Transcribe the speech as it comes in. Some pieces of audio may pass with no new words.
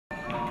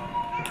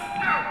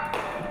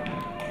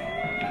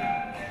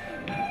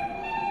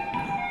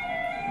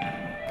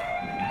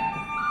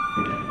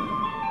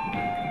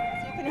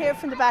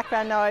from the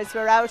background noise,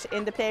 we're out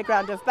in the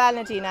playground of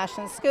Ballinadee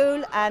National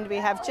School, and we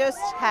have just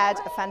had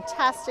a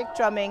fantastic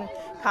drumming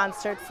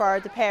concert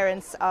for the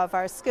parents of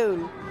our school.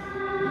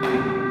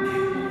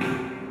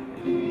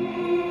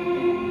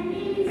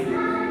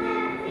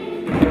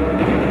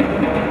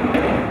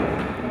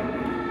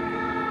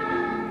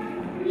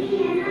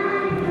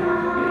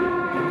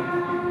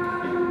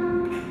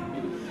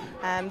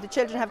 The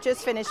children have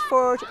just finished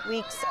 4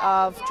 weeks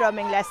of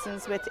drumming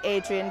lessons with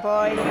Aidrian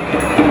Boyle.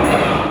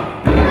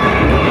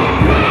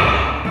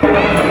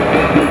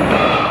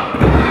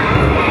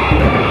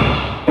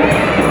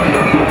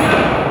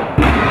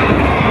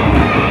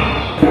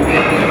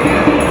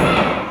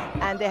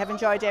 And they have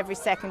enjoyed every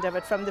second of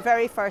it. From the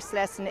very first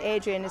lesson,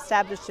 Aidrian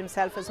established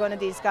himself as one of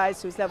these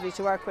guys who's lovely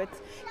to work with.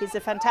 He's a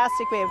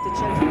fantastic way with the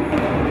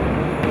children.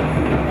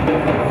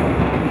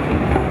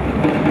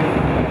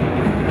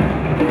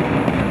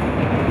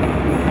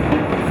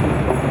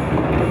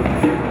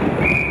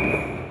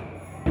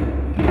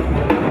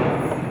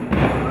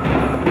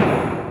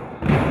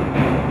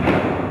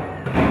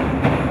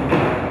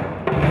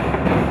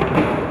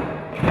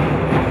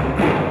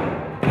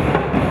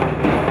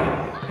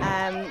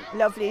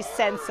 Lovely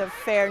sense of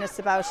fairness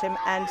about him,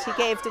 and he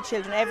gave the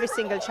children, every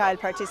single child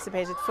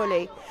participated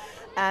fully.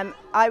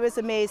 I was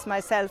amazed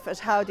myself at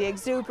how the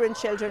exuberant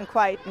children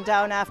quietened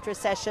down after a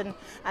session,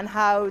 and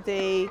how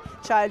the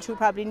child who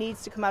probably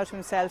needs to come out of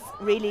himself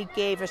really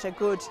gave it a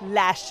good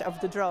lash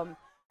of the drum.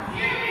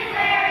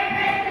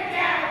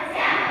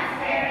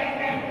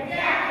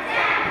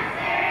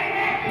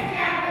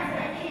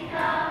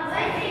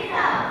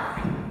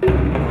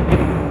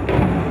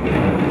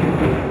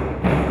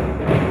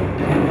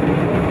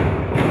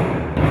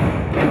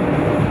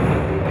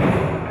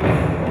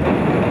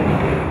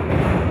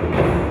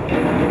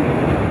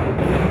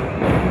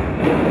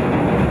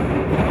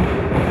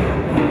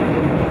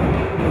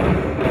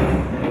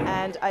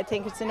 I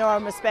think it's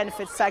enormous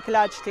benefits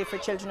psychologically for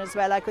children as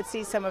well. I could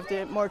see some of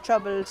the more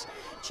troubled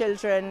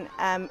children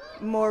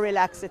more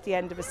relaxed at the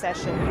end of a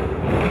session.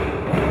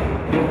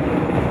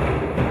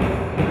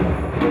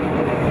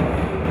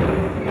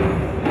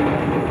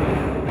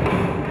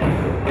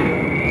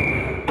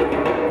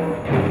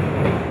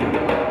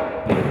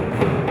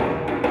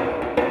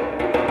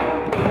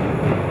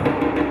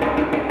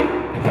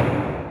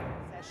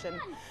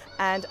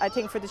 And I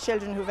think for the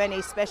children who have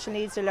any special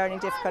needs or learning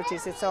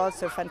difficulties, it's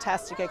also a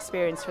fantastic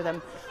experience for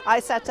them. I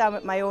sat down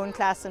with my own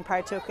class and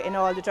partook in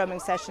all the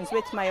drumming sessions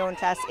with my own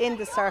class in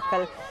the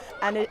circle,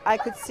 and I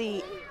could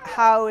see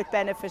how it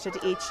benefited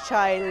each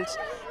child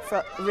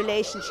for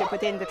relationship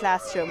within the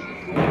classroom.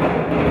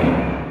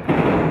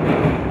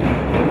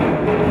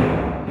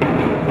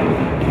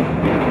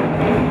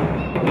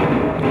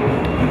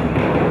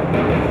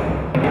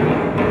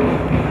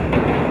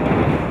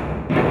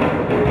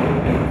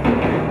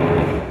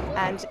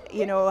 And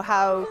you know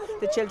how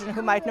the children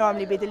who might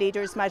normally be the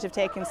leaders might have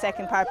taken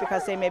second part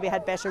because they maybe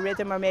had better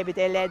rhythm, or maybe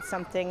they led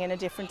something in a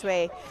different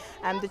way.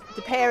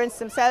 The parents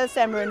themselves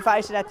then were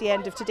invited at the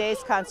end of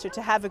today's concert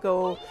to have a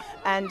go,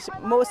 and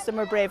most of them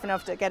were brave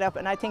enough to get up,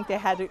 and I think they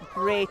had a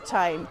great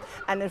time.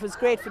 And it was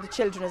great for the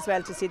children as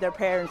well to see their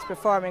parents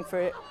performing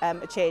for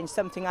a change,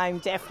 something I'm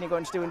definitely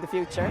going to do in the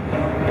future.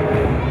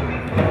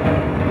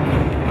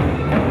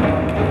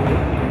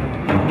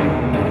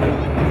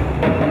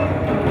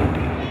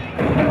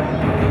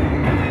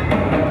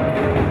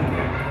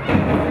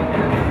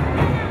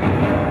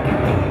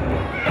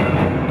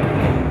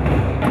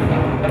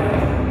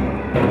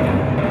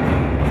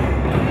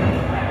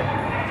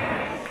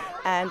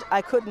 And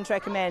I couldn't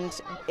recommend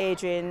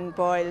Aidrian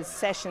Boyle's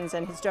sessions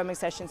and his drumming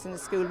sessions in the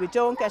school. We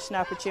don't get an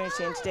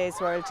opportunity in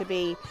today's world to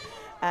be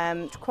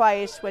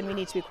quiet when we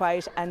need to be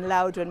quiet and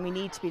loud when we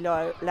need to be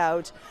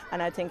loud.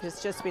 And I think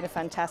it's just been a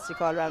fantastic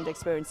all-round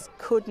experience.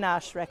 Could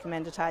not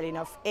recommend it highly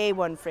enough.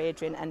 A1 for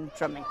Aidrian and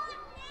drumming.